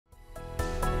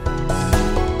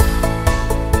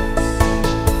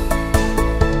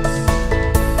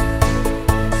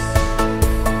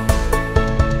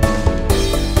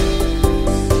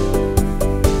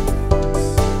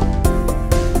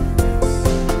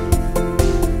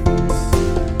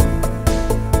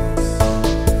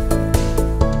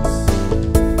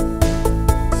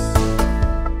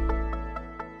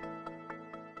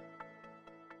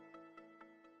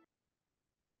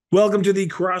Welcome to the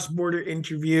Cross Border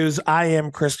Interviews. I am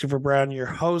Christopher Brown, your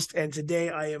host, and today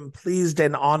I am pleased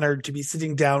and honored to be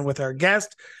sitting down with our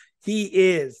guest. He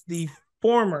is the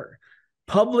former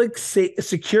Public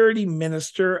Security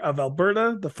Minister of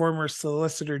Alberta, the former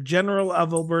Solicitor General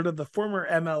of Alberta, the former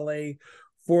MLA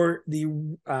for the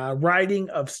riding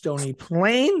of Stony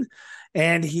Plain,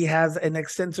 and he has an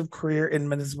extensive career in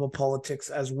municipal politics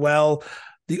as well.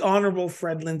 The Honorable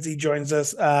Fred Lindsay joins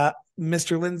us.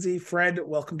 Mr. Lindsay, Fred,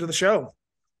 welcome to the show.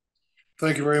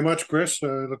 Thank you very much, Chris. I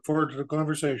look forward to the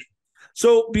conversation.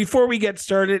 So before we get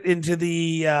started into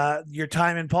the your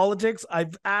time in politics,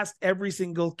 I've asked every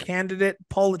single candidate,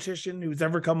 politician who's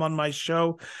ever come on my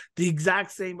show the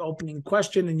exact same opening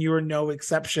question, and you are no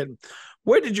exception.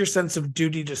 Where did your sense of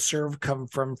duty to serve come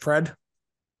from, Fred?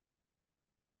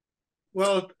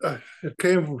 Well, it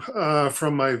came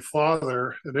from my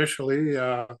father initially.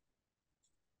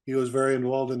 He was very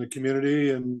involved in the community,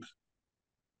 and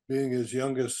being his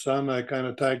youngest son, I kind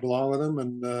of tagged along with him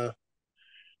and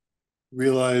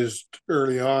realized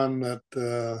early on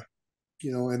that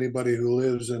anybody who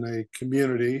lives in a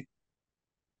community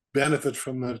benefits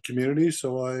from that community.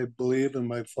 So I believe, and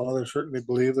my father certainly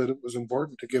believed, that it was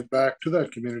important to give back to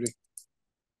that community.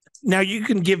 Now, you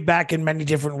can give back in many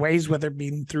different ways, whether it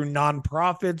be through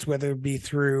nonprofits, whether it be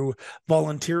through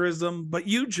volunteerism, but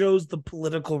you chose the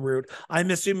political route. I'm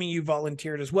assuming you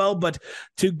volunteered as well, but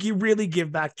to really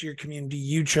give back to your community,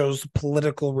 you chose the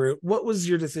political route. What was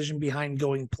your decision behind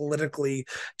going politically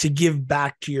to give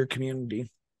back to your community?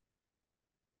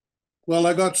 Well,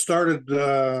 I got started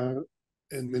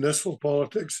in municipal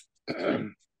politics,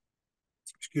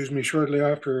 excuse me, shortly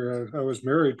after I was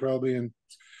married, probably in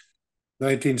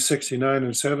 1969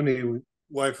 and 70.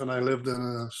 Wife and I lived in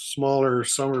a smaller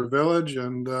summer village,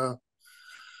 and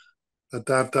at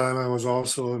that time I was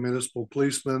also a municipal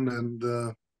policeman,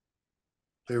 and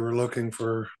they were looking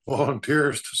for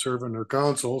volunteers to serve in their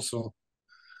council. So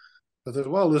I thought,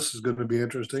 well, this is going to be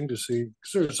interesting to see,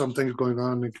 because there's some things going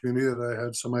on in the community that I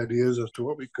had some ideas as to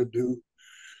what we could do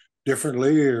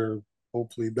differently or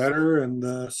hopefully better.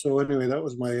 And so anyway, that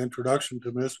was my introduction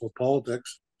to municipal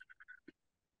politics.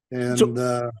 And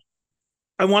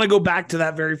I want to go back to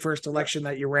that very first election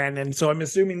that you ran in. So I'm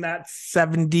assuming that's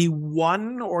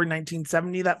 71 or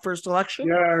 1970, that first election?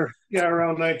 Yeah,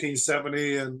 around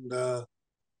 1970. And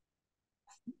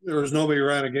there was nobody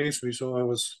ran against me, so I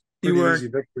was easy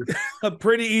victory. A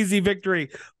pretty easy victory.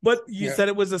 But you said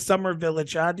it was a summer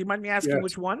village. Do you mind me asking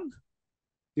which one?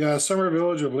 Yeah, summer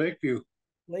village of Lakeview.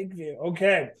 Lakeview.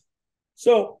 Okay.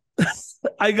 So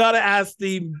I gotta ask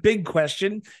the big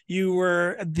question. You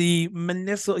were on the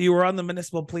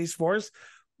municipal police force.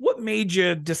 What made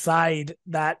you decide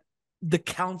that the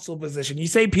council position? You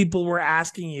say people were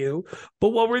asking you, but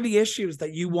what were the issues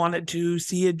that you wanted to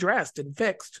see addressed and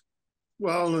fixed?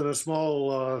 Well, in a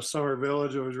small summer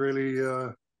village, it was really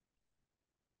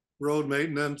road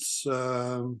maintenance,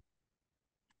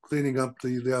 cleaning up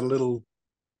that little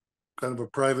kind of a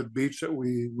private beach that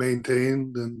we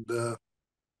maintained, and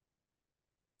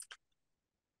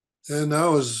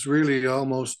that was really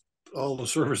almost all the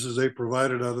services they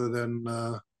provided, other than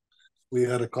we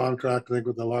had a contract, I think,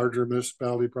 with a larger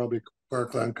municipality, probably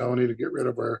Parkland County, to get rid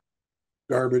of our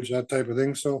garbage, that type of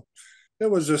thing. So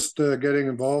it was just getting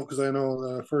involved, because I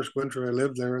know the first winter I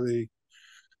lived there, the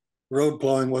road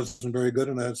plowing wasn't very good,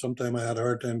 and I had a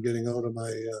hard time getting out of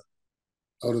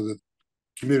the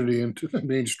community into the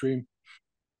mainstream.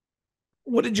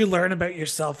 What did you learn about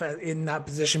yourself in that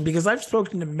position? Because I've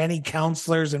spoken to many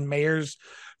counselors and mayors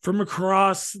from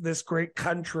across this great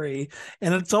country,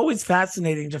 and it's always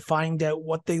fascinating to find out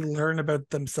what they learn about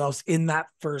themselves in that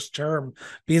first term.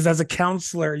 Because as a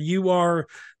counselor, you are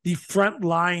the front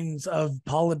lines of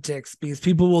politics, because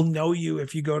people will know you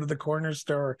if you go to the corner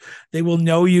store. They will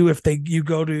know you if you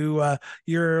go to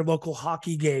your local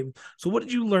hockey game. So what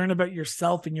did you learn about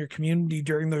yourself and your community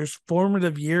during those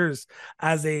formative years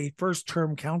as a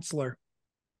first-term counselor?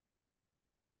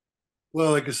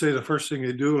 Well, like I say, the first thing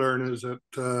you do learn is that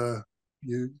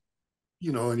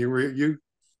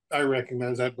I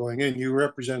recognize that going in, you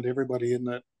represent everybody in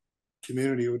that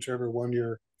community, whichever one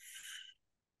you're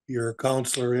a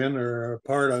counselor in or a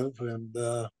part of, and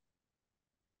so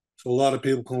a lot of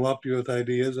people come up to you with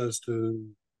ideas as to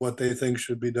what they think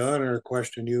should be done, or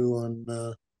question you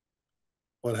on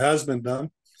what has been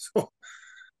done. So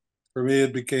for me,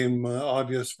 it became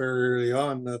obvious very early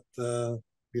on that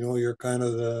you're kind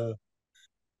of the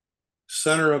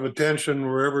center of attention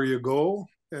wherever you go,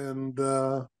 and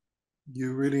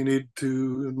you really need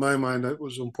to, in my mind, it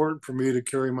was important for me to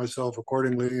carry myself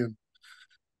accordingly, and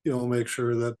make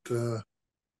sure that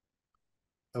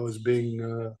I was being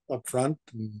upfront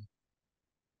and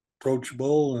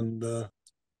approachable and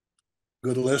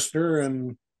good listener,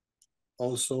 and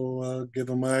also give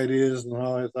them my ideas and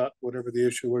how I thought whatever the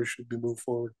issue was should be moved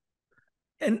forward.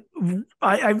 And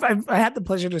I had the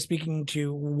pleasure of speaking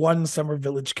to one summer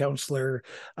village counselor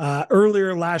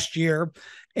earlier last year,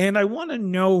 and I want to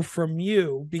know from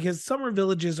you, because summer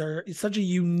villages are such a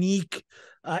unique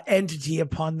entity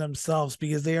upon themselves,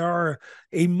 because they are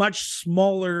a much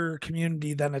smaller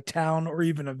community than a town or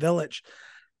even a village.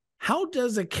 How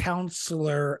does a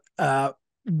counselor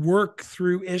work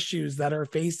through issues that are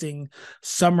facing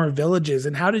summer villages,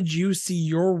 and how did you see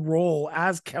your role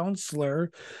as counselor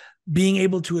being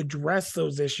able to address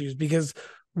those issues? Because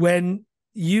when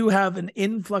you have an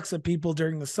influx of people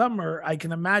during the summer, I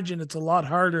can imagine it's a lot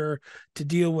harder to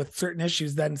deal with certain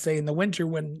issues than, say, in the winter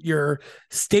when your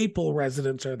staple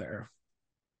residents are there.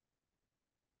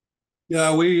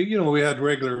 Yeah, we had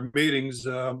regular meetings.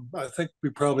 I think we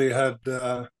probably had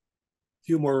a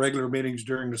few more regular meetings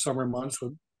during the summer months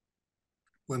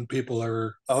when people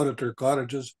are out at their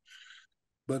cottages.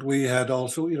 But we had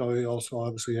also, we also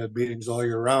obviously had meetings all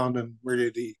year round, and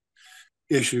really the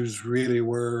issues really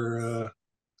were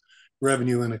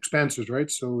revenue and expenses, right?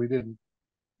 So we didn't,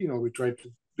 we tried to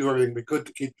do everything we could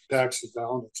to keep the taxes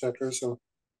down, et cetera. So,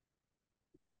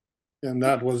 and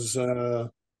that was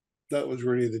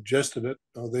really the gist of it.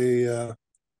 The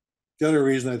other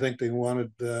reason I think they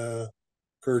wanted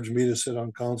encouraged me to sit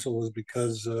on council was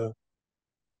because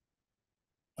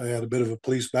I had a bit of a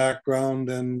police background,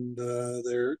 and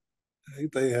I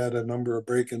think they had a number of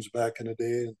break-ins back in the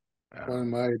day. And one of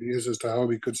my ideas as to how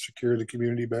we could secure the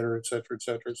community better, et cetera, et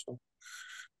cetera.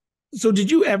 So did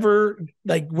you ever,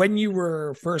 like when you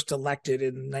were first elected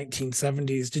in the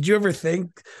 1970s, did you ever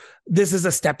think this is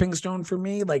a stepping stone for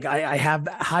me? Like I have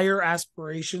higher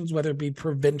aspirations, whether it be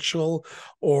provincial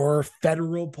or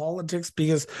federal politics,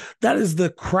 because that is the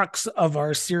crux of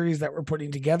our series that we're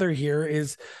putting together here,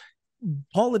 is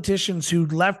politicians who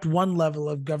left one level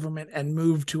of government and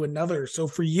moved to another. So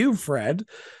for you, Fred,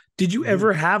 did you Mm-hmm.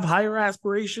 ever have higher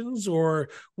aspirations, or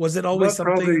was it always Not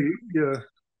something? probably, yeah, Go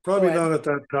probably ahead. not at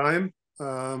that time.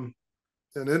 And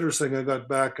interesting, I got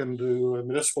back into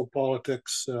municipal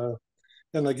politics,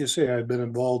 and like you say, I'd been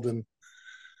involved in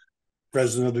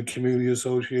president of the community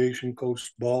association,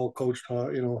 coached ball, coached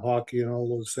hockey, and all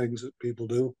those things that people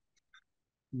do.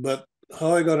 But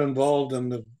how I got involved in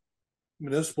the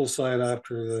municipal side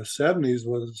after the '70s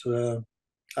was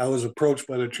I was approached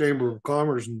by the Chamber of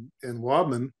Commerce in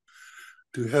Wadman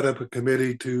to head up a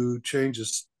committee to change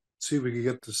this, see if we could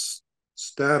get this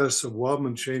status of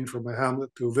Wadman changed from a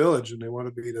hamlet to a village, and they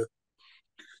wanted me to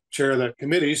chair that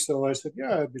committee. So I said,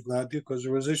 yeah, I'd be glad to, because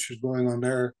there was issues going on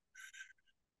there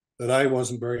that I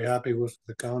wasn't very happy with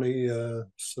the county.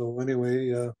 So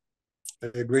anyway, I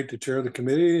agreed to chair the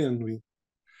committee, and we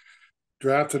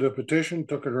drafted a petition,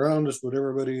 took it around, just what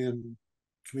everybody in the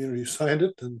community signed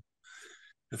it, and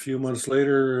a few months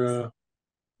later,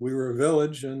 we were a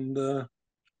village, and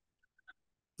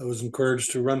I was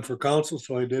encouraged to run for council,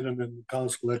 so I did, and then the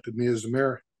council elected me as the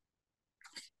mayor.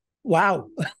 Wow.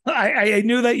 I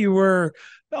knew that you were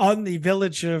on the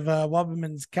village of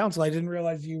Wabaman's council. I didn't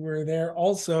realize you were there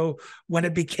also when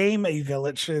it became a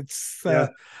village. Yeah,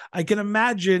 I can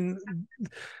imagine.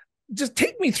 Just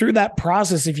take me through that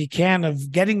process, if you can,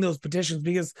 of getting those petitions,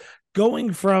 because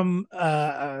going from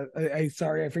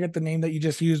sorry, I forget the name that you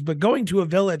just used, but going to a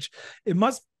village, it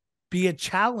must be a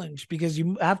challenge, because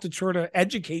you have to sort of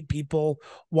educate people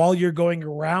while you're going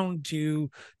around to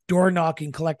door knock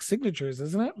and collect signatures,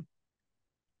 isn't it?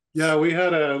 yeah, we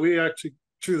actually,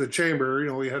 through the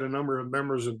chamber, we had a number of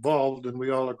members involved, and we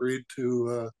all agreed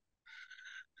to,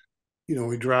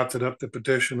 we drafted up the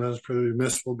petition as per the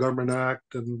Municipal Government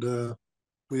Act, and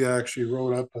we actually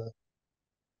wrote up a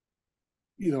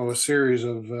series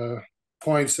of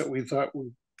points that we thought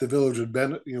the village would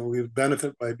benefit, we would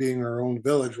benefit by being our own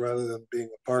village rather than being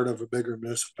a part of a bigger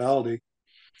municipality.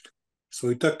 So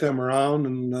we took them around,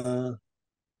 and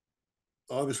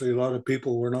obviously a lot of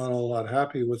people were not all that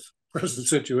happy with the present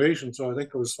situation. So I think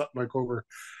it was something like over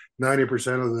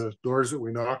 90% of the doors that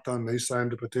we knocked on, they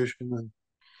signed the petition, and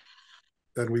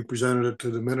then we presented it to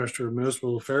the Minister of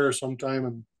Municipal Affairs sometime,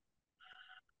 and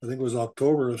I think it was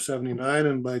October of '79,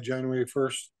 and by January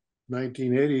 1st,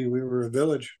 1980, we were a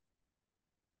village.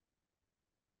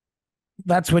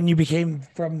 That's when you became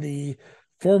from the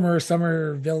former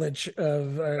summer village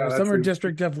of Yeah, that's summer right.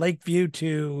 district of Lakeview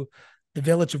to the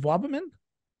village of Wabaman.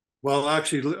 Well,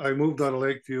 actually, I moved out of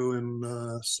Lakeview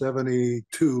in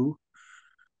 '72,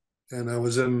 and I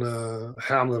was in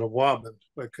Hamlet of Wadman.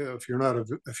 Like, if you're an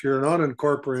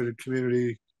unincorporated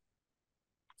community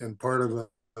and part of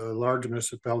a large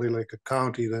municipality like a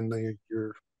county, then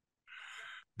you're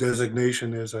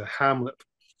designation is a hamlet,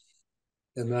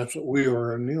 and that's what we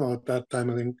were. And at that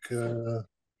time, I think the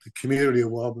community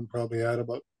of Walben probably had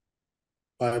about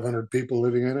 500 people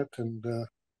living in it, and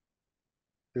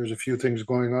there's a few things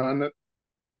going on that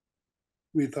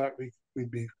we thought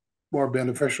we'd be more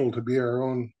beneficial to be our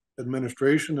own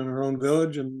administration in our own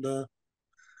village, and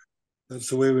that's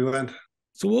the way we went.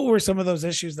 So what were some of those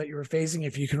issues that you were facing,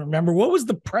 if you can remember? What was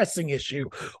the pressing issue?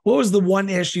 What was the one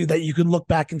issue that you can look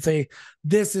back and say,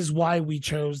 this is why we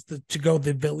chose to go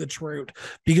the village route?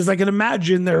 Because I can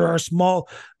imagine there are small,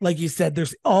 like you said,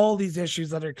 there's all these issues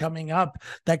that are coming up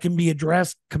that can be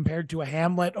addressed compared to a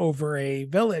hamlet over a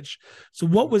village. So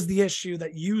what was the issue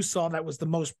that you saw that was the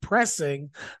most pressing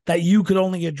that you could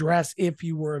only address if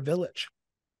you were a village?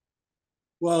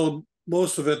 Well,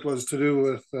 most of it was to do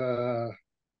with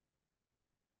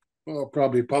well,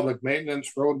 probably public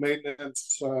maintenance, road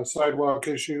maintenance, sidewalk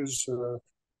issues,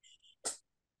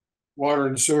 water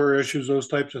and sewer issues, those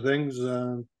types of things.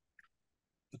 At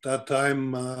that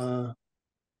time,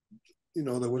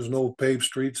 there was no paved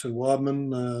streets in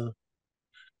Wadman.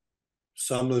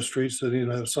 Some of the streets didn't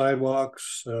even have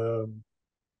sidewalks. The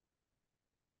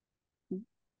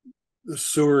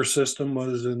sewer system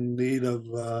was in need of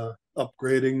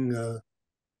upgrading.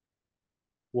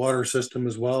 Water system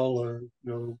as well.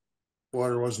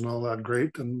 Water wasn't all that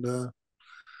great, and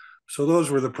so those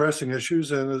were the pressing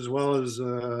issues, and as well as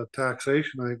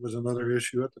taxation, I think, was another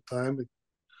issue at the time. The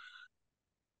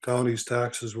county's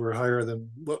taxes were higher than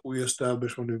what we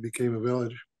established when we became a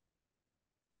village.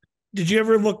 Did you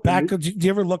ever look back? Did you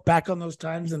ever look back on those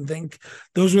times and think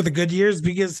those were the good years?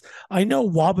 Because I know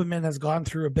Wabamun has gone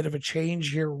through a bit of a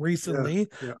change here recently.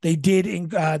 Yeah. They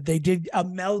did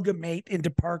amalgamate into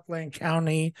Parkland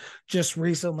County just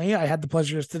recently. I had the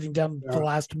pleasure of sitting down with the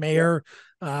last mayor,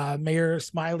 Mayor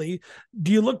Smiley.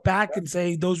 Do you look back and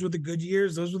say those were the good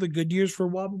years? Those were the good years for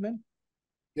Wabamun?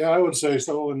 Yeah, I would say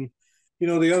so. And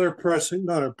the other pressing,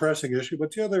 not a pressing issue,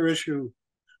 but the other issue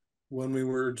when we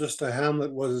were just a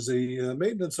hamlet was the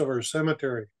maintenance of our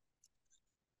cemetery.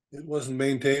 It wasn't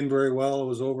maintained very well. It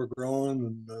was overgrown,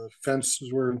 and the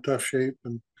fences were in tough shape.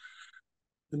 And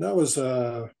that was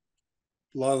a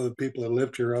lot of the people that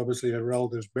lived here obviously had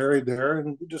relatives buried there,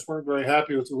 and we just weren't very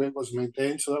happy with the way it was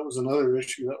maintained. So that was another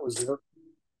issue that was there.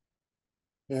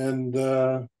 And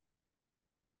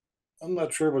I'm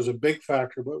not sure it was a big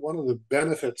factor, but one of the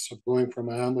benefits of going from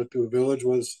a hamlet to a village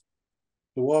was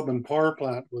the Wabun power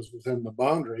plant was within the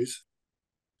boundaries,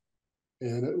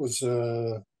 and it was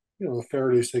a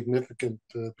fairly significant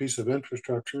piece of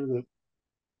infrastructure that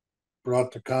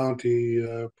brought the county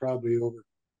probably over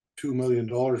 $2 million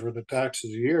worth of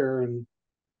taxes a year. And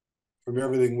from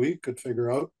everything we could figure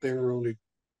out, they were only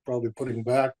probably putting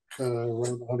back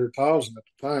around 100,000 at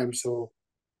the time. So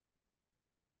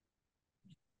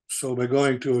by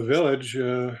going to a village,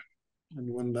 and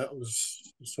when that was,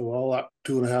 so all that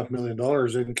 $2.5 million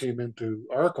then came into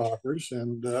our coffers,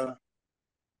 and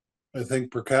I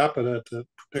think per capita at that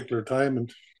particular time in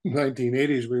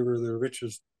 1980s, we were the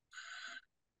richest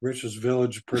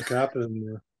village per capita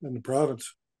in the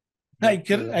province. I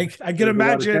can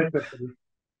imagine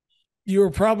you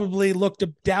were probably looked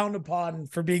down upon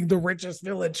for being the richest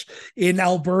village in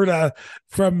Alberta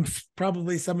from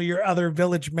probably some of your other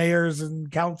village mayors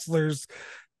and councillors,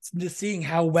 just seeing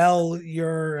how well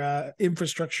your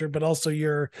infrastructure, but also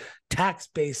your tax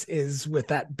base is with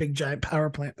that big giant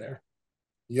power plant there.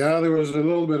 Yeah, there was a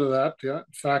little bit of that. Yeah.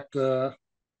 In fact,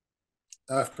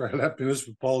 after I left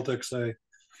municipal politics, I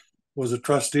was a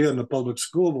trustee on the public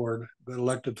school board, got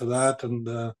elected to that.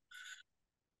 And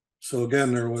so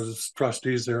again, there was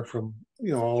trustees there from,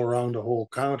 all around the whole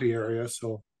county area.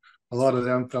 So a lot of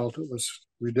them felt it was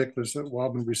ridiculous that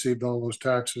Wabun received all those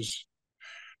taxes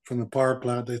from the power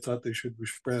plant. They thought they should be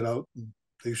spread out and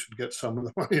they should get some of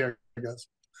the money, I guess.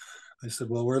 I said,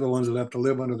 well, we're the ones that have to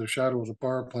live under the shadow of the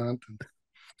power plant.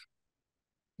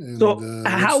 So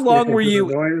how long were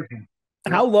you?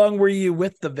 How long were you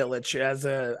with the village as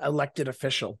an elected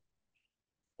official?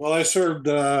 Well, I served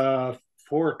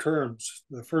 4 terms.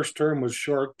 The first term was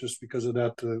short just because it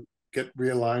had to get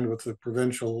realigned with the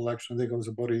provincial election. I think it was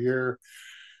about a year.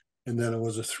 And then it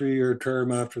was a 3-year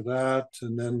term after that.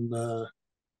 And then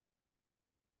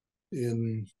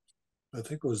I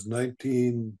think it was about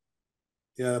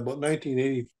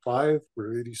 1985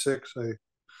 or 86, I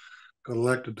got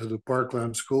elected to the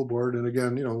Parkland School Board. And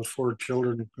again, it was 4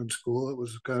 children in school. It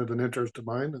was kind of an interest of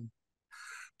mine. And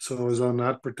so I was on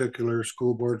that particular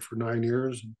school board for 9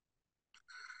 years.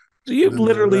 So you've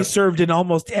literally served in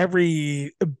almost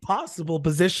every possible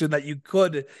position that you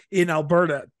could in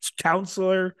Alberta: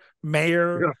 counselor,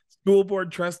 mayor, school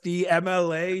board trustee,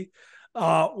 MLA.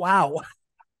 Wow.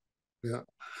 Yeah.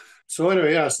 So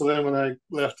anyway, yeah. So then when I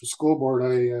left the school board,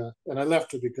 and I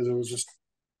left it because it was just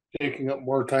taking up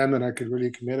more time than I could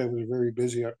really commit. I was very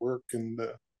busy at work, and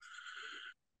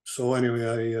so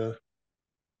anyway,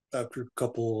 after a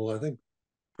couple, I think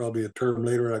probably a term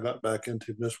later, I got back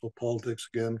into municipal politics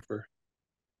again. For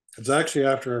it's actually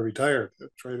after I retired.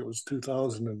 That's right. It was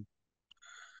 2001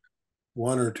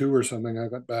 or two or something. I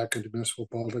got back into municipal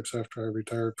politics after I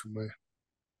retired from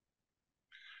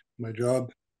my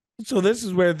job. So this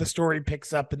is where the story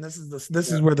picks up, and this Yeah,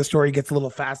 is where the story gets a little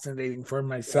fascinating for yeah,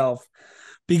 myself,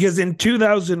 because in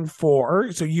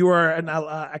 2004, so you are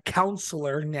a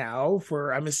counselor now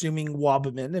for, I'm assuming,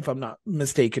 Wabamun, if I'm not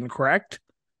mistaken, correct?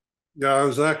 yeah. I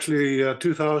was actually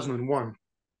 2001.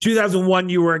 2001,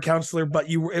 you were a counselor, but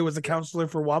it was a counselor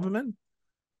for Wabamun.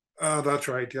 That's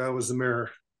right. Yeah, I was the mayor.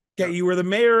 Yeah, Yeah, you were the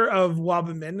mayor of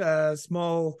Wabamun, a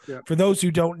small. yeah. For those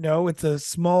who don't know, it's a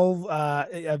small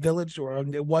a village, or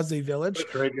it was a village.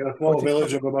 That's right. Yeah, a What's small it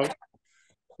village called? of about,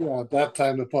 yeah, at that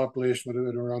time the population would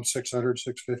have been around 600,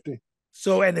 650.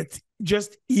 So, and it's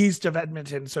just east of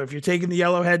Edmonton. So if you're taking the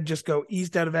Yellowhead, just go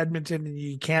east out of Edmonton, and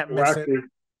you can't Well, miss it. actually,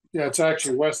 yeah, it's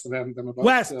actually west of Edmonton, about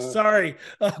West, sorry.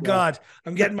 Oh yeah, God,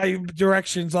 I'm getting my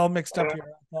directions all mixed up here.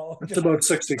 I it's apologize. about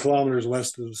 60 kilometers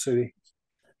west of the city.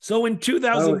 So in Oh,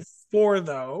 2004,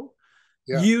 though,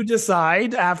 yeah, you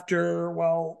decide after,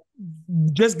 well,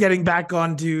 just getting back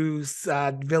onto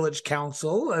village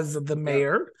council as the yeah,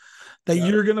 mayor, that yeah,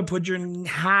 you're going to put your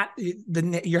hat in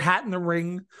the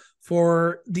ring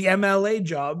for the MLA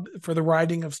job for the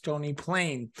riding of Stony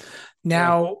Plain.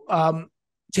 yeah. Now,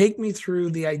 take me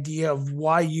through the idea of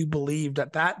why you believed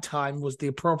at that time was the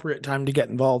appropriate time to get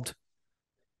involved.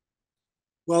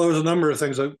 Well, there was a number of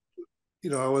things. I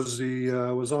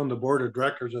was on the board of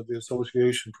directors of the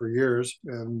association for years,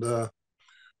 and the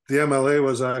MLA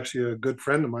was actually a good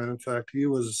friend of mine. In fact, he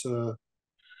was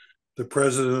the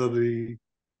president of the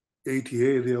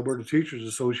ATA, the Alberta Teachers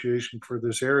Association, for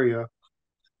this area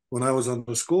when I was on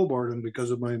the school board. And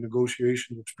because of my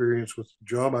negotiation experience with the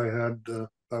job I had,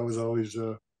 I was always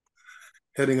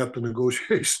heading up the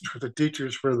negotiations for the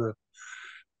teachers for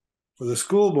the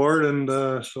school board. And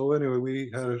so anyway,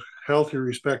 we had a healthy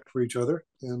respect for each other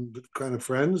and kind of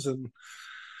friends. And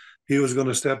he was going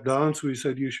to step down, so he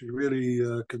said you should really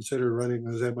consider running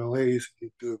as MLA. He said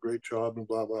you'd do a great job and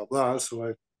blah blah blah. So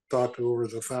I talked over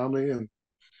the family, and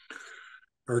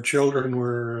our children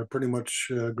were pretty much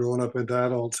grown up into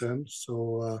adults then.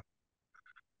 So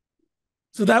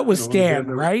So that was again,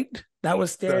 Stan, right? That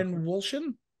was that Stan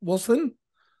Wilson. Wilson.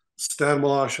 Stan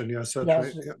Washington, yes, that's right.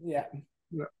 Wilson. Yeah, Yeah.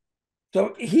 yeah,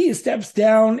 So he steps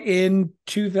down in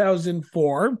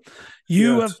 2004.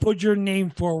 You have yes, put your name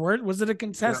forward. Was it a yeah.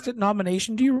 contested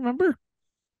nomination? Do you remember?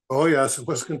 Oh yes, it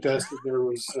was contested. There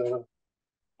was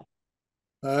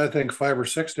I think five or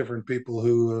six different people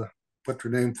who put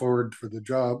their name forward for the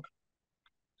job,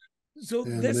 So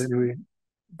and this, anyway,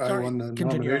 I sorry, won the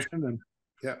continue. nomination, and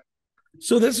yeah,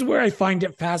 So this is where I find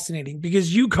it fascinating,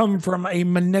 because you come from a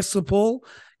municipal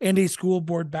and a school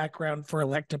board background for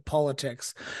elected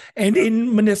politics. And yeah.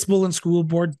 in municipal and school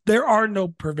board, there are no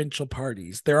provincial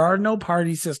parties. There are no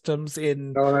party systems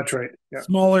in Oh, that's right. Yeah,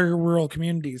 smaller rural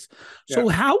communities. yeah. So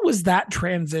how was that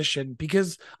transition?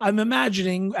 Because I'm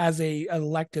imagining as a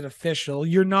elected official,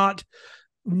 you're not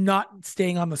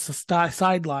staying on the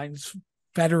sidelines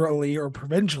federally or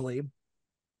provincially.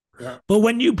 Yeah. But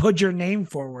when you put your name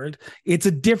forward, it's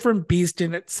a different beast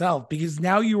in itself, because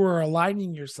now you are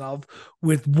aligning yourself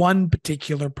with one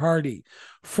particular party.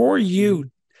 For Mm-hmm.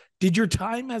 you, did your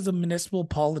time as a municipal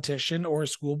politician or a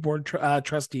school board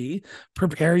trustee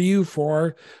prepare you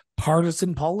for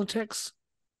partisan politics?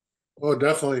 Oh,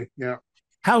 definitely. Yeah.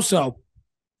 How so?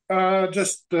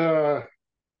 Just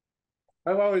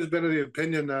I've always been of the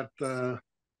opinion that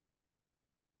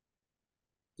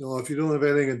if you don't have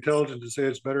anything intelligent to say,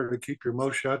 it's better to keep your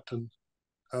mouth shut and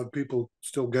have people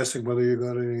still guessing whether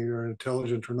you're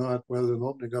intelligent or not, rather than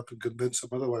opening up and convince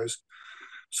them otherwise.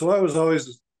 So I was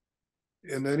always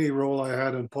in any role I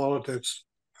had in politics,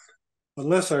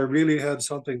 unless I really had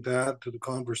something to add to the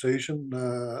conversation,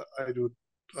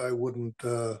 I wouldn't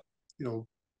you know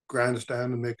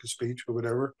grandstand and make a speech or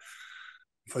whatever.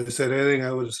 If I said anything,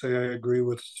 I would say I agree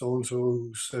with so and so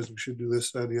who says we should do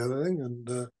this, that, the other thing,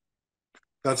 and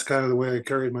that's kind of the way I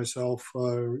carried myself,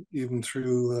 even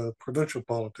through provincial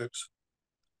politics.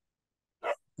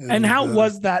 And And how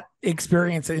was that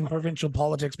experience in provincial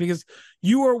politics? Because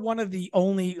you are one of the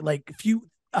only, like, few.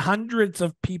 hundreds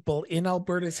of people in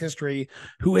Alberta's history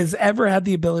who has ever had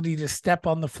the ability to step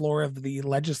on the floor of the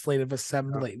Legislative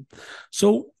Assembly.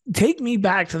 So take me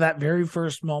back to that very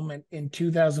first moment in Well,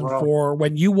 2004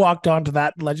 when you walked onto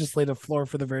that legislative floor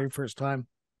for the very first time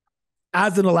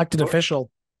as an elected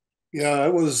official. yeah,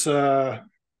 it was a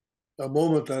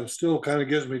moment that still kind of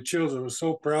gives me chills. I was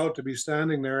so proud to be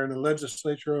standing there in the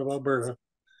legislature of Alberta,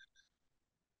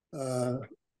 uh,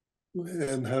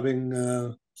 and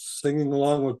having singing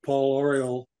along with Paul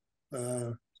Oriole,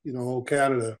 uh, "O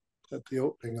Canada" at the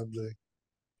opening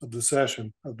of the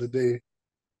session of the day.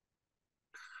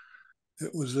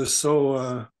 It was just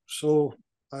so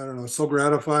I don't know, so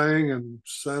gratifying and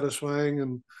satisfying,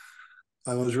 and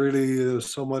I was really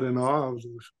somewhat in awe.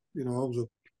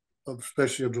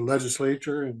 Especially of the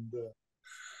legislature, and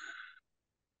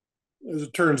as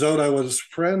it turns out, I was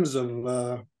friends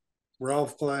of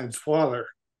Ralph Klein's father.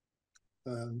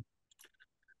 Um,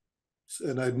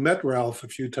 and I'd met Ralph a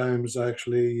few times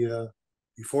actually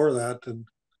before that, and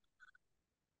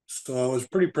so I was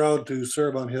pretty proud to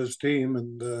serve on his team.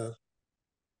 And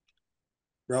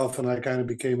Ralph and I kind of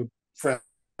became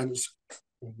friends.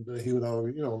 And he would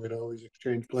always, we'd always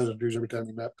exchange pleasantries every time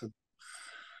we met. And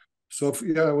so,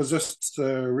 yeah, it was just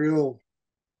real.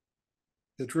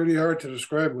 It's really hard to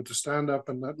describe, but to stand up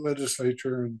in that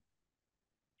legislature and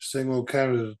sing "O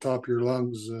Canada" at the top of your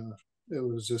lungs, it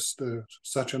was just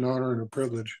such an honor and a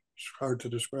privilege. It's hard to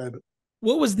describe it.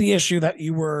 What was the issue that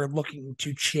you were looking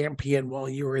to champion while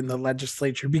you were in the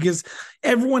legislature? Because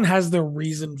everyone has their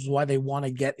reasons why they want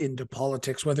to get into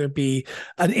politics, whether it be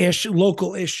an issue,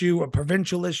 local issue, a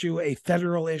provincial issue, a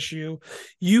federal issue.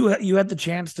 You had the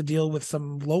chance to deal with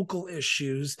some local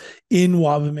issues in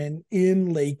Wabamun,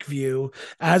 in Lakeview,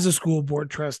 as a school board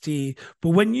trustee. But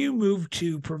when you moved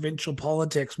to provincial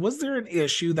politics, was there an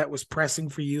issue that was pressing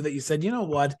for you that you said, you know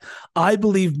what, I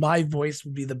believe my voice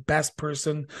would be the best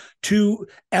person to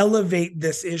elevate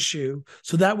this issue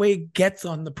so that way it gets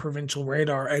on the provincial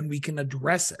radar and we can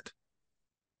address it?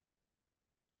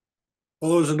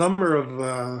 Well, there's a number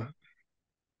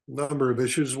of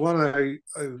issues. One,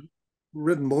 I've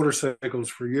ridden motorcycles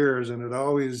for years, and it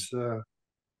always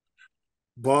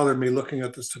bothered me looking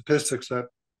at the statistics that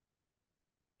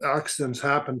accidents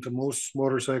happen to most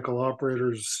motorcycle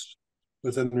operators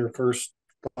within their first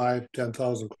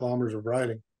 5-10,000 kilometers of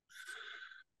riding.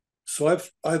 So I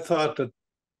thought that,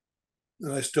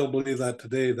 and I still believe that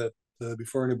today, that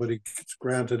before anybody gets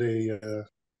granted a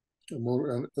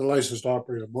licensed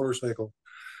operator motorcycle,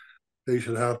 they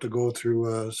should have to go through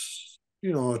a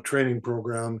training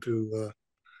program to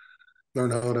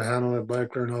learn how to handle a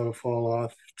bike, learn how to fall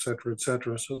off, et cetera, et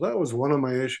cetera. So that was one of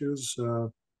my issues.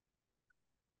 The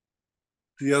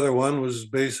other one was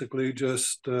basically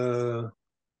just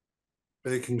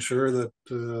making sure that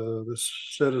the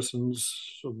citizens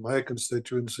of my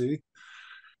constituency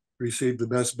receive the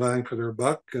best bang for their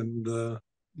buck, and in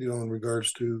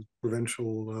regards to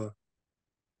provincial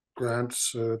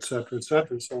grants, et cetera, et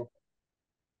cetera. So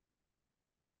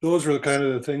those were the kind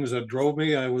of the things that drove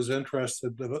me. I was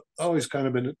interested, I've always kind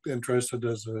of been interested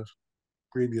as a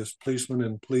previous policeman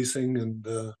in policing, and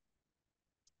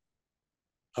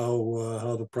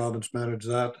how the province managed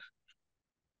that.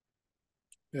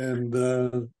 And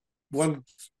one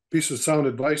piece of sound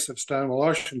advice that Stan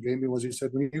Woloshyn gave me was, he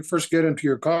said, when you first get into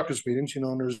your caucus meetings,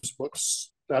 there's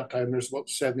about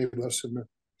 70 of us in the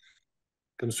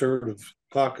Conservative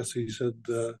caucus. He said,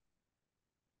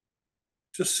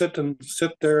 just sit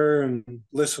there and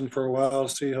listen for a while,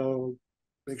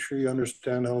 make sure you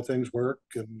understand how things work,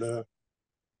 and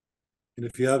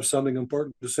if you have something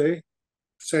important to say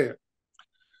it.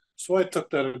 So I took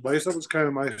that advice. That was kind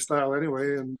of my style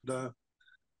anyway, and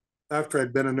after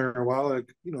I'd been in there a while, I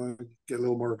get a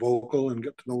little more vocal and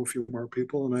get to know a few more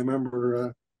people. And I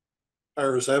remember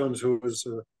Iris Evans, who was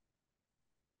a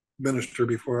minister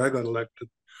before I got elected,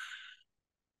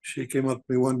 she came up to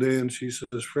me one day and she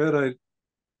says, "Fred, I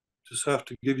just have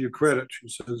to give you credit." She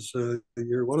says,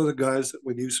 "You're one of the guys that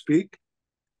when you speak,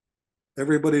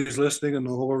 everybody's listening and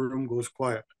the whole room goes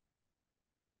quiet."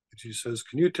 And she says,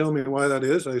 "Can you tell me why that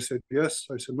is?" I said, "Yes."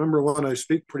 I said, "Number one, I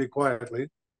speak pretty quietly.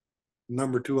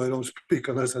 Number two, I don't speak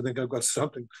unless I think I've got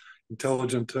something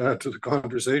intelligent to add to the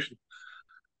conversation."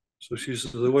 So she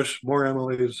says, "I wish more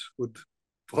MLAs would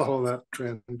follow that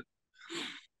trend."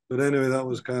 But anyway, that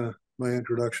was kind of my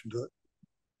introduction to it.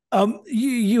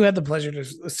 You had the pleasure of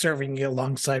serving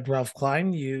alongside Ralph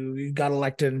Klein. You got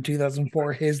elected in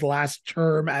 2004, his last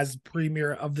term as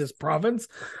premier of this province.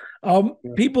 Yeah.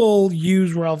 People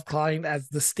use Ralph Klein as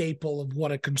the staple of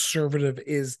what a conservative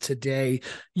is today.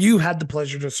 You had the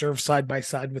pleasure to serve side by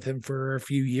side with him for a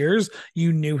few years.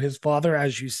 You knew his father,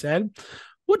 as you said.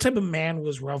 What type of man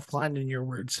was Ralph Klein in your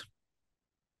words?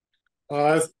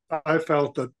 I I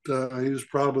felt that he was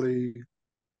probably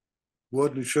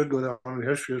would and should go down in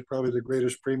history as probably the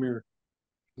greatest premier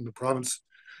in the province.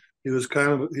 He was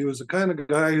the kind of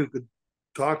guy who could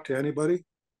talk to anybody.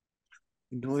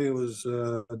 He was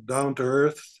down to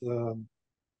earth.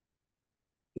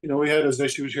 He had his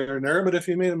issues here and there, but if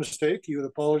he made a mistake, he would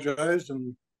apologize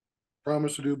and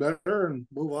promise to do better and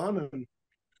move on. And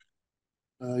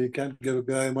you can't give a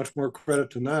guy much more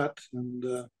credit than that. And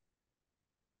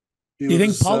he Do you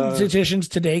think was, politicians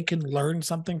today can learn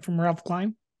something from Ralph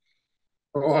Klein?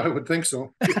 oh, I would think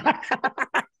so.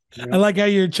 I like how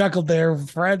you chuckled there,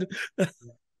 Fred.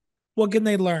 What can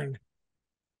they learn?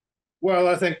 Well,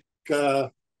 I think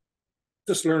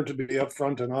just learn to be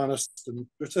upfront and honest. And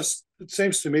it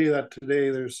seems to me that today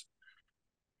there's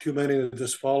too many that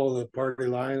just follow the party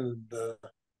line and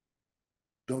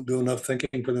don't do enough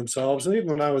thinking for themselves. And even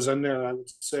when I was in there, I would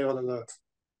say out of the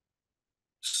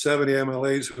 70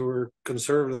 MLAs who were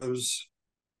conservatives,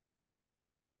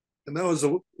 and that was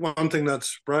the one thing that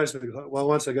surprised me. Well,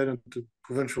 once I got into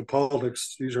provincial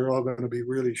politics, these are all going to be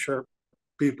really sharp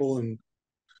people and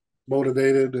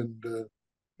motivated and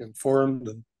informed.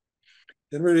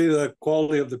 And really, the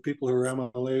quality of the people who were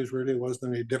MLAs really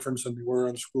wasn't any difference than they were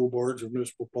on school boards or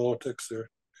municipal politics.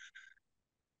 There,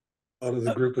 out of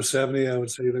the group of 70, I would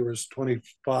say there was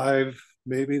 25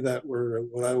 maybe that were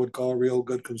what I would call real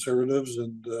good conservatives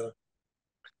and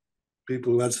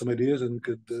people who had some ideas and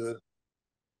could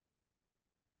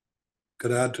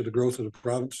add to the growth of the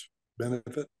province,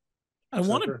 benefit, I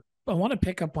want to I want to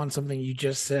pick up on something you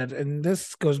just said, and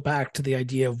this goes back to the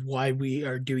idea of why we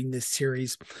are doing this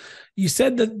series. You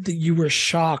said that you were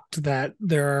shocked that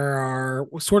there are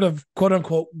sort of quote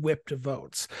unquote whipped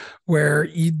votes where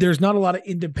there's not a lot of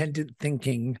independent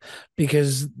thinking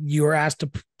because you are asked to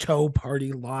toe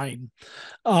party line.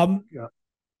 Yeah.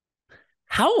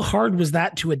 How hard was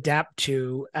that to adapt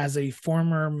to as a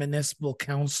former municipal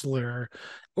councillor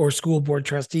or school board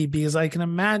trustee? Because I can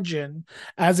imagine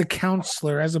as a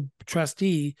councillor, as a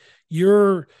trustee,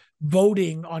 you're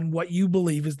voting on what you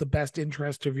believe is the best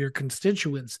interest of your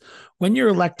constituents. When you're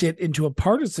elected into a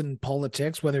partisan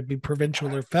politics, whether it be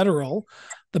provincial or federal,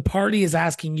 the party is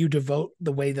asking you to vote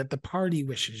the way that the party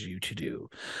wishes you to do.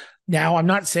 Now, I'm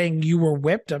not saying you were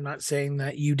whipped. I'm not saying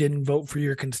that you didn't vote for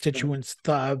your constituents'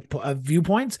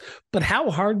 viewpoints, but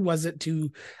how hard was it to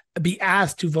be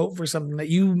asked to vote for something that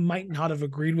you might not have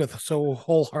agreed with so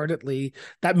wholeheartedly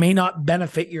that may not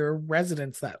benefit your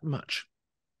residents that much?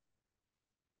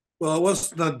 Well, it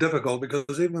was not difficult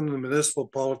because even in municipal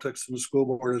politics and the school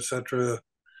board, etc.,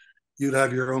 you'd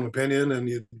have your own opinion and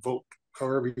you'd vote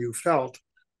however you felt.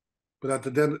 But at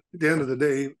the end of the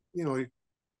day,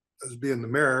 as being the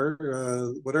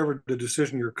mayor, whatever the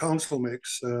decision your council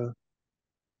makes,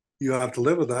 you have to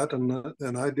live with that.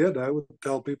 And I did. I would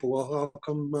tell people, well, how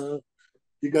come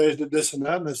you guys did this and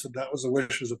that? And I said that was the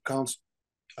wishes of council.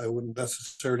 I wouldn't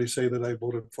necessarily say that I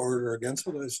voted for it or against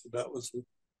it. I said that was the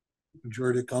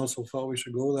majority of council thought we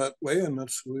should go that way, and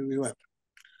that's the way we went.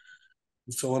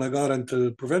 And so when I got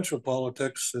into provincial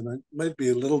politics, and it might be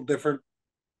a little different,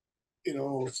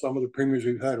 some of the premiers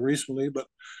we've had recently, but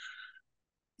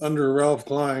under Ralph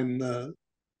Klein,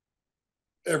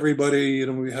 everybody,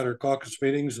 we had our caucus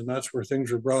meetings, and that's where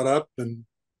things were brought up, and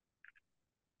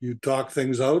you talk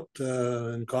things out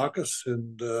in caucus,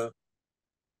 and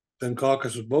then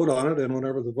caucus would vote on it, and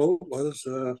whenever the vote was,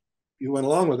 you went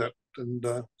along with it. And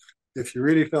if you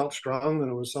really felt strong that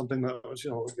it was something that was,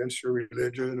 against your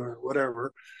religion or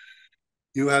whatever,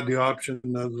 you had the option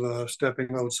of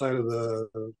stepping outside of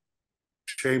the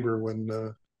chamber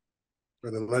or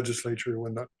the legislature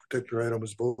when that particular item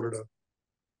was voted on.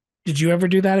 Did you ever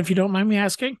do that, if you don't mind me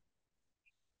asking?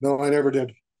 No, I never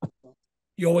did.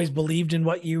 You always believed in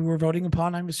what you were voting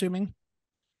upon, I'm assuming?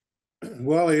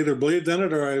 Well, I either believed in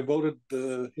it or I voted,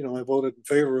 I voted in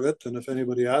favor of it. And if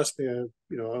anybody asked me, I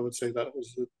would say that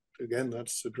was, again,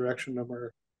 that's the direction of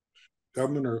our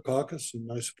government or caucus,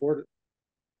 and I support it,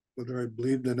 whether I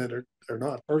believed in it or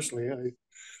not. Personally,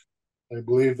 I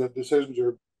believe that decisions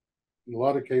are, in a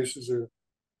lot of cases, are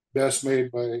best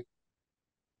made by a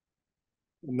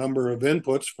number of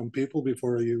inputs from people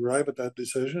before you arrive at that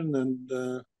decision. And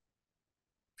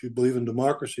if you believe in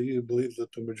democracy, you believe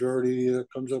that the majority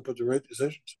comes up with the right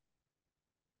decisions.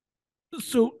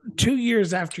 So 2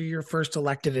 years after you're first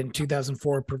elected in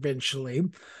 2004 provincially,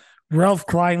 Ralph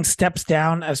Klein steps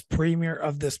down as premier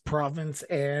of this province,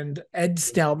 and Ed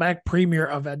Stelmach, premier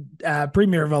of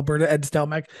Alberta, Ed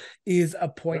Stelmach, is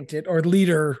appointed, or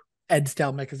leader Ed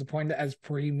Stelmach is appointed as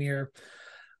premier.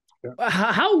 Yeah.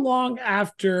 How long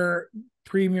after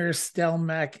Premier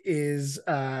Stelmach is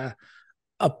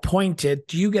appointed,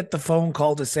 do you get the phone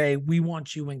call to say, we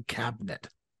want you in cabinet?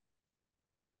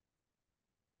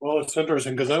 Well, it's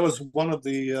interesting because I was one of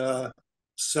the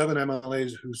seven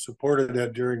MLAs who supported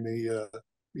Ed during the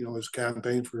his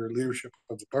campaign for leadership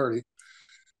of the party,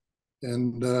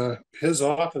 and his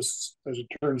office, as it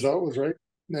turns out, was right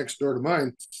next door to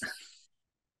mine.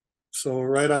 So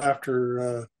right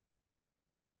after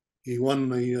he won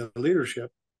the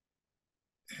leadership,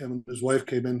 him and his wife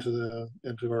came into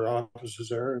our offices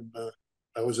there, and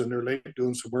I was in there late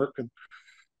doing some work, and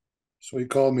so he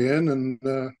called me in, and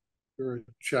we were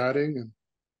chatting, and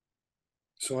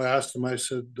so I asked him. I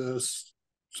said,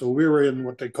 "So we were in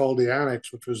what they call the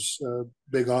annex, which was a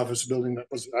big office building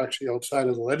that was actually outside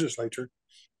of the legislature."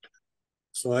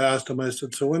 So I asked him. I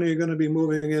said, "So when are you going to be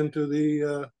moving into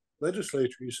the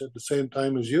legislature?" He said, "The same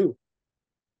time as you."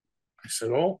 I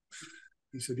said, "Oh."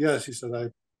 He said, "Yes." He said,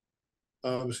 "I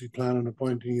obviously plan on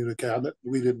appointing you to cabinet."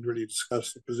 We didn't really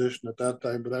discuss the position at that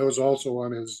time, but I was also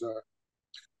on his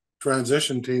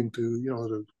transition team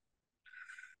to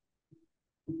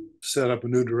set up a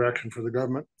new direction for the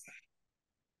government.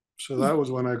 So that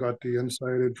was when I got the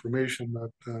inside information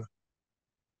that,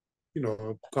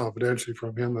 confidentially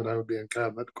from him, that I would be in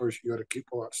cabinet. Of course, you got to keep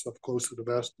all that stuff close to the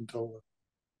vest until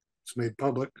it's made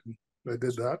public. And I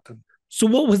did that. And so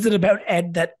what was it about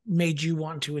Ed that made you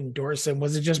want to endorse him?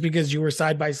 Was it just because you were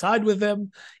side by side with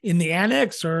him in the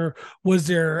annex, or was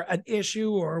there an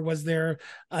issue, or was there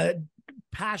a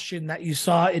passion that you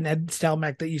saw in Ed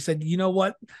Stelmach that you said, you know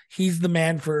what, he's the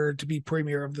man to be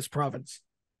premier of this province?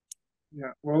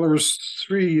 yeah, well, there was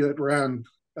three that ran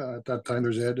at that time.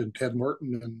 There's Ed and Ted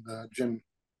Morton and Jim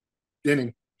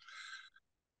Dinning.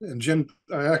 And Jim,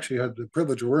 I actually had the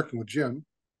privilege of working with Jim.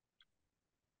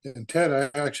 And Ted, I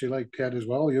actually liked Ted as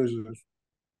well. He was a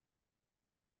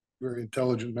very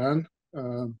intelligent man.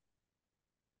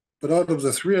 But out of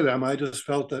the three of them, I just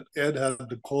felt that Ed had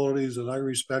the qualities that I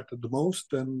respected the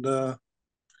most, and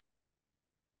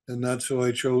that's who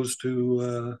I chose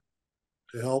to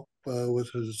help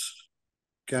with his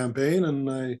campaign, and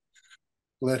I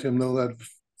let him know that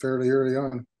fairly early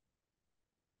on.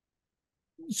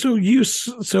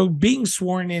 So being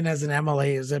sworn in as an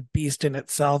MLA is a beast in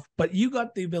itself, but you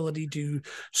got the ability to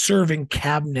serve in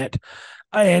cabinet,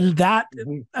 and that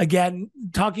again,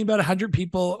 talking about 100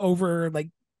 people over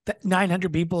like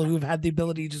 900 people who've had the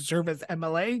ability to serve as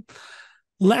MLA,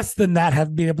 less than that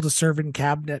have been able to serve in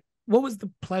cabinet. What was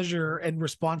the pleasure and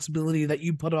responsibility that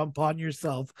you put upon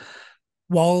yourself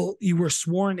while you were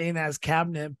sworn in as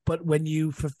cabinet, but when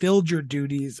you fulfilled your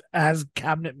duties as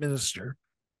cabinet minister?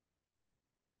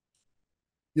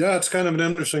 Yeah, it's kind of an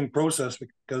interesting process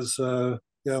because,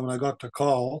 when I got the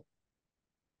call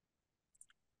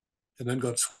and then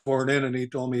got sworn in, and he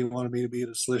told me he wanted me to be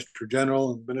the Solicitor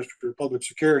General and Minister of Public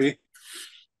Security,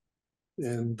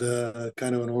 and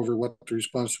kind of went over what the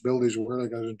responsibilities were.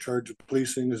 Like I was in charge of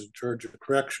policing, I was in charge of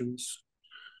corrections,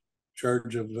 in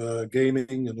charge of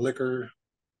gaming and liquor,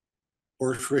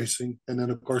 horse racing, and then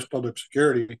of course public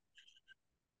security.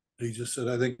 He just said,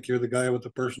 "I think you're the guy with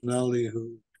the personality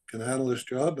who can handle this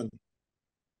job, and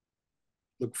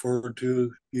look forward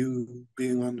to you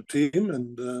being on the team,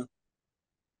 and I'm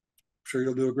sure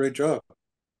you'll do a great job."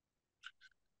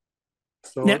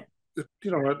 So Now,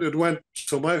 it went.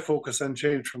 So my focus then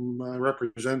changed from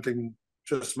representing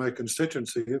just my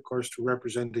constituency, of course, to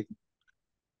representing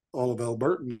all of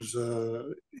Albertans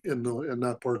in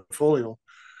that portfolio.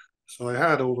 So I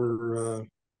had over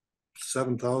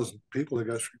 7,000 people, I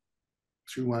guess,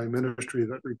 through my ministry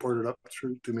that reported up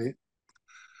through to me.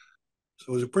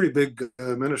 So it was a pretty big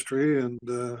ministry, and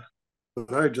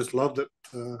but I just loved it.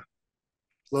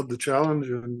 Loved the challenge,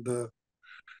 and there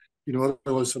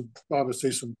was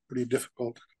obviously some pretty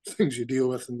difficult things you deal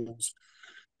with in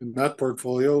that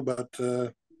portfolio, but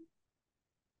I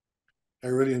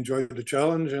really enjoyed the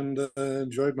challenge and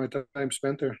enjoyed my time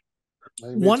spent there. I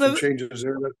made one some of the, changes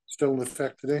there that still in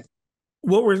effect today.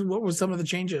 what were some of the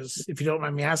changes, if you don't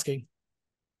mind me asking?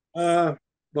 Uh,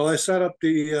 well, I set up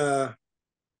the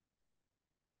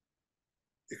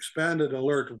expanded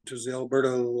alert, which is the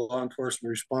Alberta Law Enforcement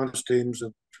Response Teams,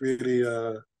 and it's really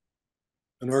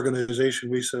an organization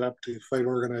we set up to fight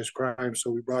organized crime.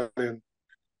 So we brought in,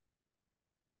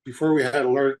 before we had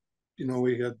alert,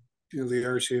 we had the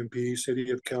RCMP,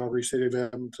 City of Calgary, City of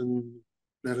Edmonton,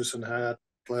 Medicine Hat,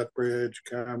 Flatbridge,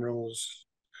 Camrose,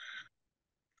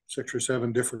 6 or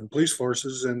 7 different police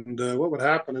forces. And what would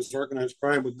happen is organized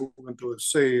crime would move into,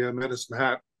 say, Medicine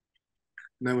Hat.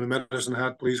 And then when the Medicine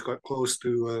Hat police got close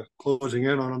to closing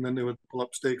in on them, then they would pull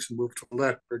up stakes and move to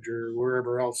Lethbridge or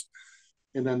wherever else.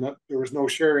 And then there was no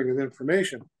sharing of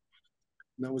information.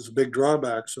 And that was a big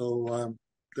drawback. So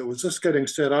it was just getting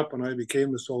set up when I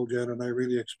became the Solgen, and I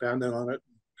really expanded on it.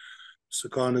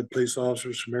 Seconded police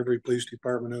officers from every police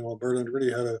department in Alberta, and it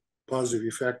really had a positive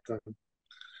effect on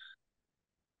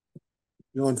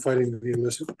fighting the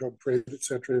illicit drug trade,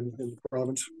 etc., in the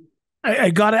province.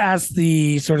 I got to ask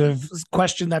the sort of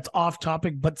question that's off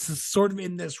topic, but sort of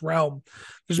in this realm.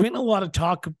 There's been a lot of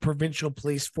talk of provincial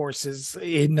police forces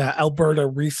in Alberta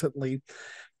recently.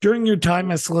 During your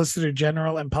time as Solicitor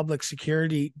General and Public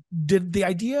Security, did the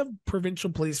idea of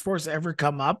provincial police force ever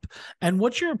come up? And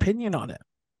what's your opinion on it?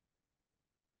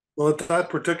 Well, at that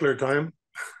particular time,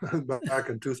 back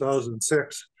in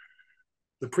 2006,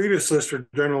 the previous Solicitor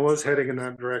General was heading in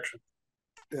that direction.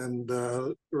 And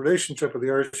the relationship with the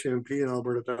RCMP in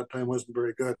Alberta at that time wasn't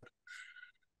very good.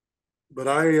 But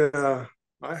I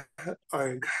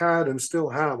had and still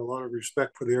have a lot of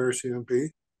respect for the RCMP.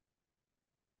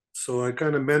 So I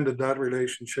kind of mended that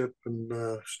relationship and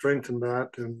strengthened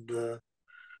that, and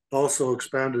also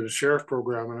expanded the sheriff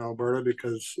program in Alberta,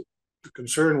 because the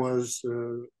concern was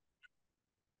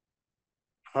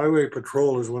highway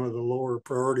patrol is one of the lower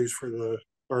priorities for the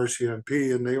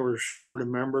RCMP, and they were short of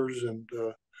members and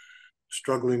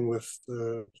struggling with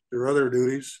their other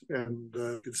duties, and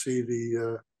you could see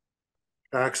the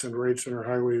accident rates in our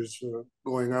highways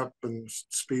going up, and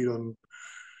speed on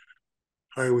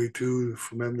Highway 2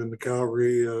 from Edmonton to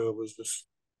Calgary was just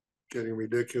getting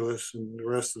ridiculous, and the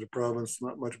rest of the province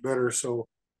not much better. So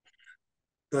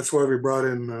that's why we brought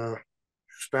in,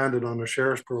 expanded on the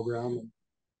sheriff's program.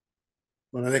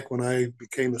 When I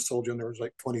became the Soldier, there was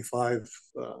like 25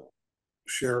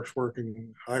 sheriffs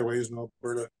working highways in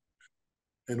Alberta.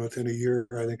 And within a year,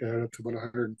 I think I had up to about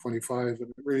 125, and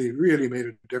it really, really made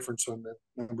a difference on the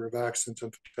number of accidents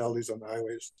and fatalities on the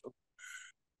highways. So,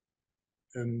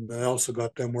 and I also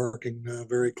got them working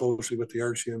very closely with the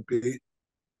RCMP,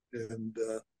 and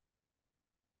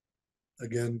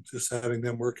again, just having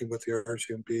them working with the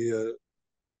RCMP,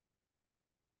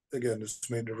 again,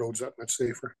 just made the roads that much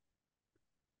safer.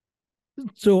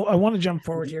 So I want to jump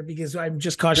forward here because I'm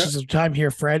just cautious of time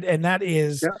here, Fred. And that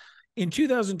is, in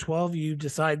 2012, you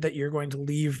decide that you're going to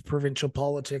leave provincial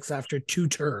politics after 2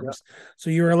 terms. So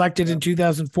you were elected in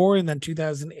 2004, and then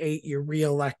 2008, you're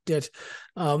reelected.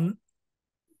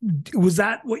 Was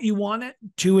that what you wanted?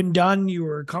 2 and done? You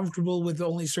were comfortable with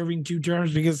only serving 2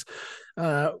 terms? Because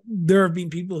there have been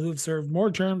people who have served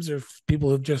more terms, or people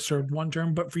who have just served 1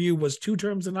 term. But for you, was 2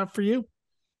 terms enough for you?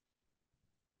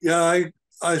 Yeah,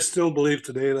 I still believe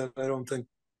today that I don't think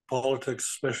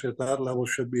politics, especially at that level,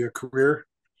 should be a career.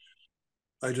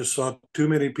 I just saw too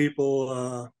many people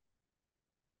of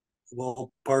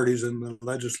all parties in the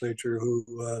legislature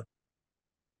who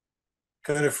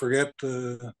kind of forget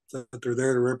that they're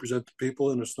there to represent the people,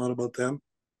 and it's not about them.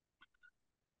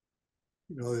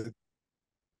 I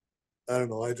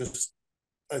don't know. I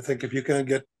think if you can't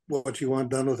get what you want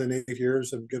done within 8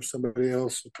 years, and give somebody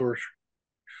else the torch.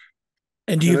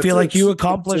 And do you feel like you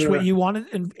accomplished what you wanted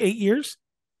in 8 years?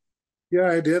 Yeah,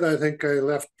 I did. I think I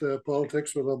left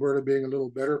politics with Alberta being a little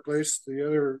better place.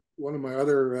 One of my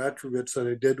other attributes that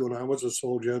I did when I was a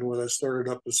soldier was I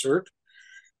started up a CERT,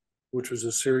 which was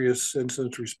a serious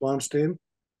incident response team.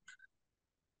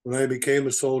 When I became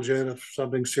a soldier, if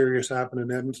something serious happened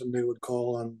in Edmonton, they would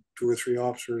call on 2 or 3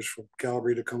 officers from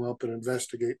Calgary to come up and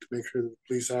investigate to make sure that the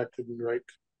police acted in the right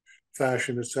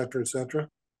fashion, et cetera, et cetera.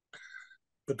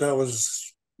 But that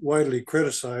was widely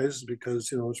criticized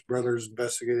because, it's brothers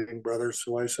investigating brothers.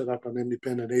 So I set up an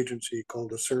independent agency called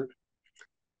the CERT.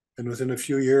 And within a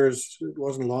few years, it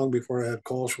wasn't long before I had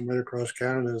calls from right across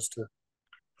Canada as to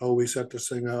how we set this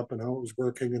thing up and how it was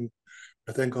working. And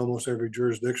I think almost every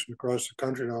jurisdiction across the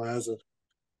country now has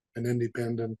an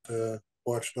independent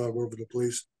watchdog over the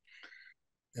police.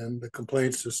 And the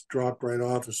complaints just dropped right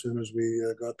off as soon as we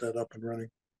got that up and running.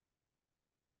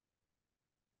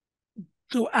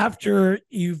 So after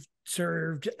you've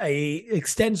served a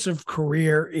extensive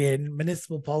career in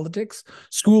municipal politics,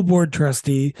 school board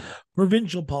trustee,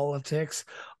 provincial politics,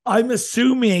 I'm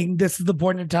assuming this is the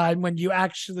point in time when you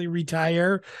actually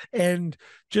retire and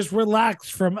just relax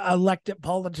from elected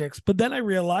politics. But then I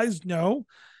realized, no,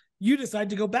 you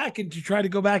decide to try to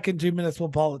go back into municipal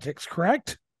politics,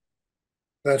 correct?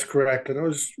 That's correct. And it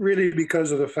was really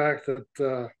because of the fact that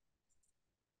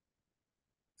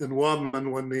in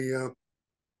Wadman, when the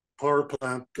power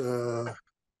plant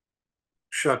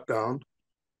shut down,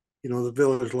 the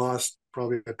village lost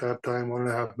probably at that time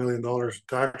 $1.5 million in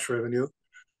tax revenue.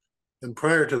 And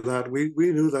prior to that, we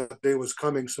knew that day was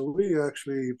coming. So we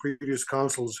actually, previous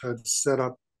councils had set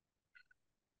up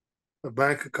a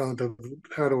bank account that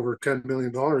had over $10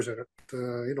 million in it,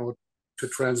 to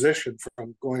transition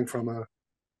from going from a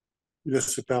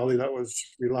municipality that was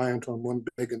reliant on one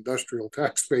big industrial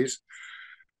tax base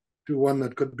to one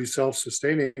that could be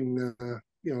self-sustaining,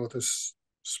 with this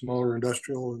smaller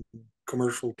industrial and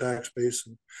commercial tax base.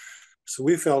 And so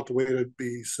we felt the way to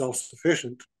be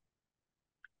self-sufficient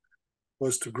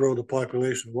was to grow the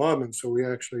population of Wadman. So we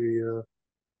actually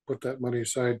put that money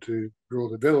aside to grow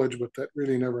the village, but that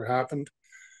really never happened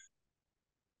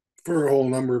for a whole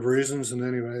number of reasons. And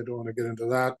anyway, I don't want to get into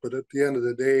that. But at the end of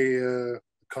the day, the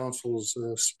council's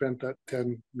spent that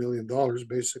 $10 million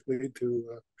basically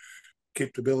to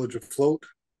keep the village afloat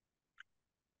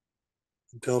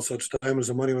until such time as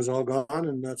the money was all gone.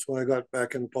 And that's when I got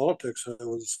back into politics. I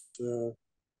was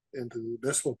into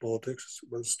municipal politics,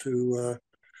 was to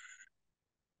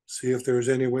see if there was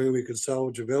any way we could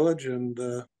salvage a village. And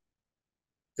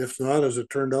if not, as it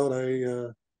turned out,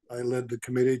 I led the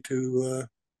committee to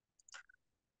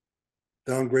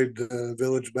downgrade the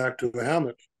village back to a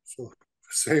hamlet. So the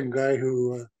same guy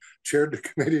who chaired the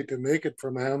committee to make it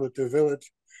from a hamlet to a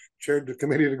village chaired the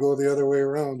committee to go the other way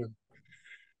around. And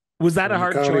was that a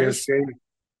hard choice?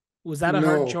 Was that a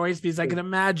hard No. choice? Because I can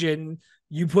imagine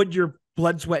you put your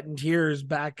blood, sweat, and tears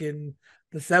back in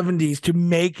the 70s to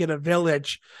make it a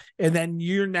village. And then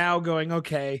you're now going,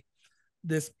 okay,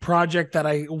 this project that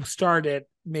I started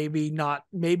maybe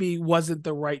wasn't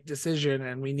the right decision,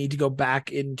 and we need to go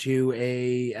back into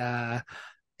a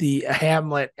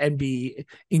hamlet and be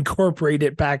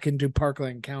incorporated back into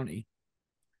Parkland County.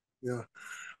 Yeah.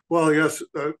 Well, yes,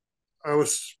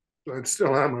 I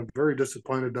still am. I'm very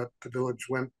disappointed that the village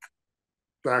went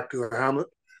back to a hamlet.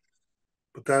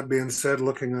 But that being said,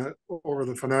 looking at over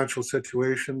the financial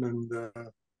situation and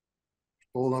a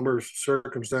whole number of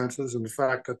circumstances, and the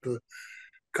fact that the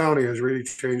county has really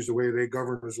changed the way they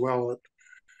govern as well,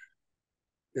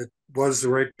 it was the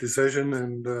right decision.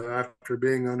 And after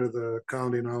being under the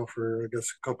county now for, I guess,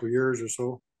 a couple of years or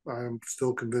so, I'm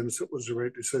still convinced it was the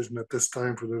right decision at this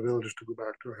time for the village to go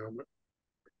back to a hamlet.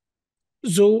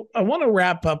 So I want to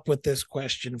wrap up with this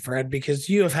question, Fred, because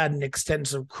you have had an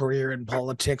extensive career in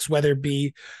politics, whether it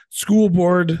be school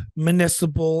board,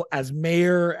 municipal, as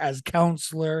mayor, as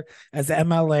councillor, as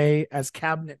MLA, as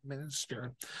cabinet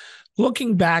minister.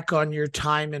 Looking back on your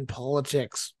time in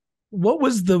politics, what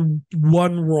was the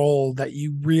one role that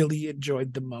you really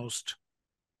enjoyed the most?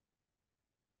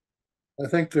 I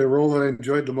think the role that I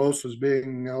enjoyed the most was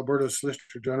being Alberta's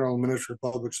Solicitor General and Minister of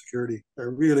Public Security. I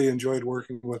really enjoyed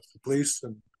working with the police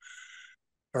and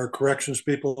our corrections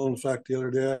people. In fact, the other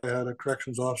day I had a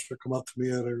corrections officer come up to me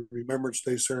at a Remembrance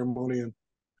Day ceremony and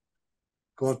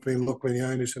go up to me and look me in the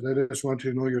eye, and he said, "I just want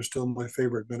you to know you're still my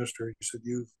favorite minister." He said,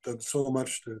 "You've done so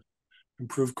much to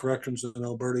improve corrections in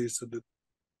Alberta." He said that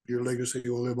your legacy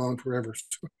will live on forever.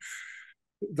 So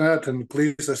that and the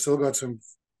police, I still got some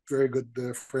very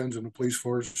good friends in the police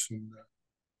force, and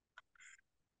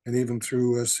even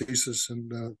through CSIS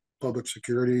and public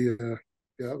security.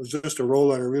 Yeah, it was just a role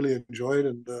that I really enjoyed.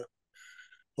 And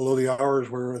although the hours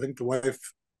were, I think the wife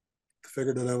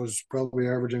figured that I was probably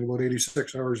averaging about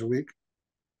 86 hours a week.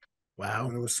 Wow.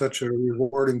 And it was such a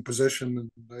rewarding position.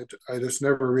 And I just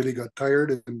never really got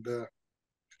tired. And in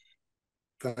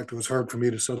fact, it was hard for me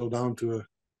to settle down to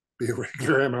be a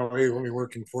regular MLA, only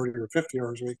working 40 or 50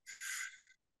 hours a week.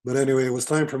 But anyway, it was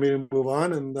time for me to move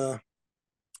on, and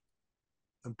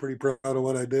I'm pretty proud of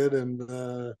what I did, and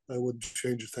I wouldn't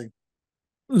change a thing.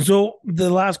 So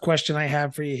the last question I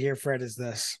have for you here, Fred, is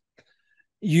this.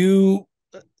 You,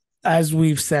 as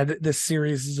we've said, this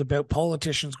series is about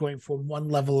politicians going from one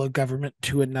level of government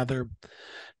to another.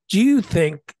 Do you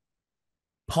think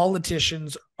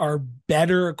politicians are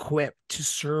better equipped to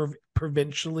serve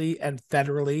provincially and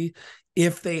federally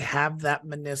if they have that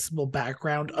municipal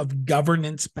background of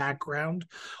governance background?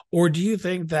 Or do you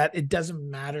think that it doesn't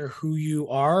matter who you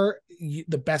are,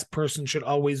 the best person should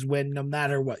always win no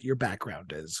matter what your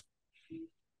background is?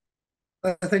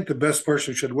 I think the best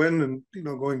person should win. And,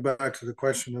 going back to the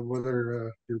question of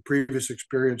whether your previous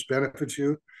experience benefits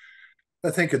you,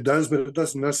 I think it does, but it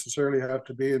doesn't necessarily have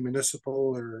to be in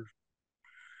municipal or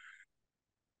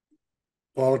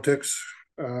politics.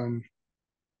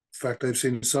 In fact, I've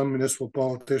seen some municipal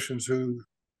politicians who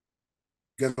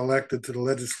get elected to the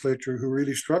legislature who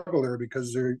really struggle there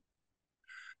because they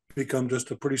become just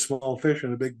a pretty small fish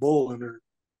in a big bowl, and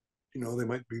they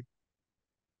might be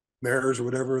mayors or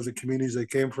whatever of the communities they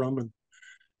came from, and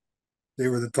they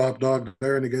were the top dog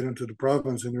there, and they get into the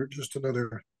province and they're just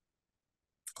another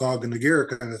cog in the gear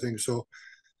kind of thing. So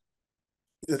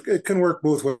it can work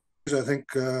both ways. I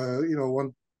think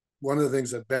one of the things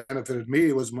that benefited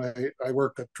me was I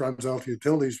worked at TransAlta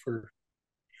Utilities for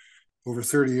over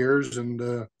 30 years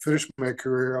and finished my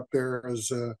career up there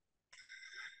as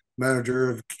manager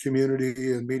of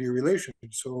community and media relations.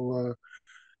 So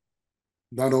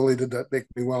not only did that make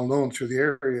me well known through the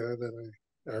area that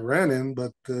I ran in,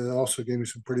 but also gave me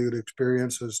some pretty good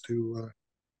experience as to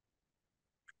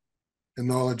and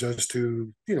knowledge as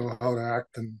to how to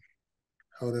act and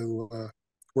how to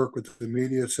work with the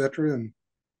media, etc. And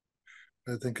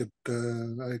I think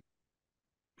I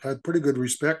had pretty good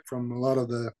respect from a lot of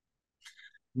the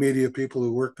media people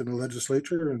who worked in the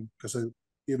legislature, and because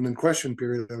even in question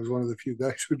period, I was one of the few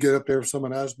guys who'd get up there if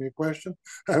someone asked me a question,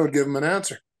 I would give them an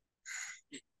answer,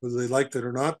 whether they liked it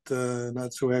or not. And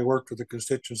that's the way I worked with the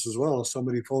constituents as well. If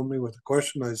somebody phoned me with a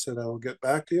question, I said, I will get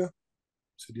back to you.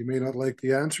 I said, you may not like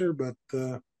the answer, but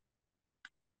I'm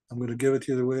going to give it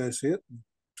to you the way I see it.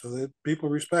 So that people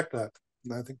respect that.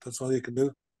 And I think that's all you can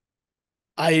do.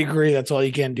 I agree. That's all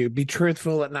you can do. Be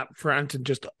truthful and upfront and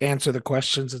just answer the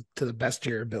questions to the best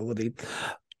of your ability,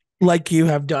 like you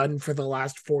have done for the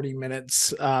last 40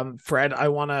 minutes. Fred, I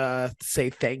want to say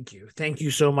thank you. Thank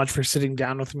you so much for sitting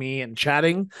down with me and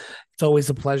chatting. It's always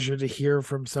a pleasure to hear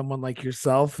from someone like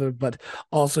yourself, but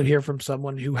also hear from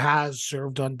someone who has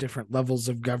served on different levels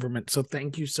of government. So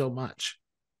thank you so much.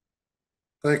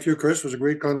 Thank you, Chris. It was a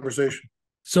great conversation.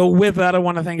 So with that, I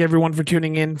want to thank everyone for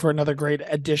tuning in for another great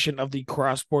edition of the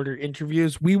Cross Border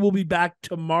Interviews. We will be back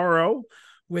tomorrow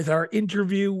with our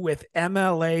interview with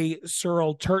MLA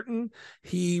Cyril Turton.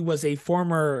 He was a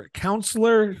former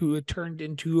councillor who turned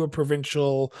into a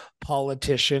provincial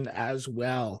politician as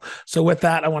well. So with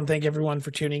that, I want to thank everyone for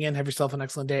tuning in. Have yourself an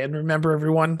excellent day. And remember,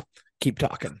 everyone, keep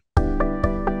talking.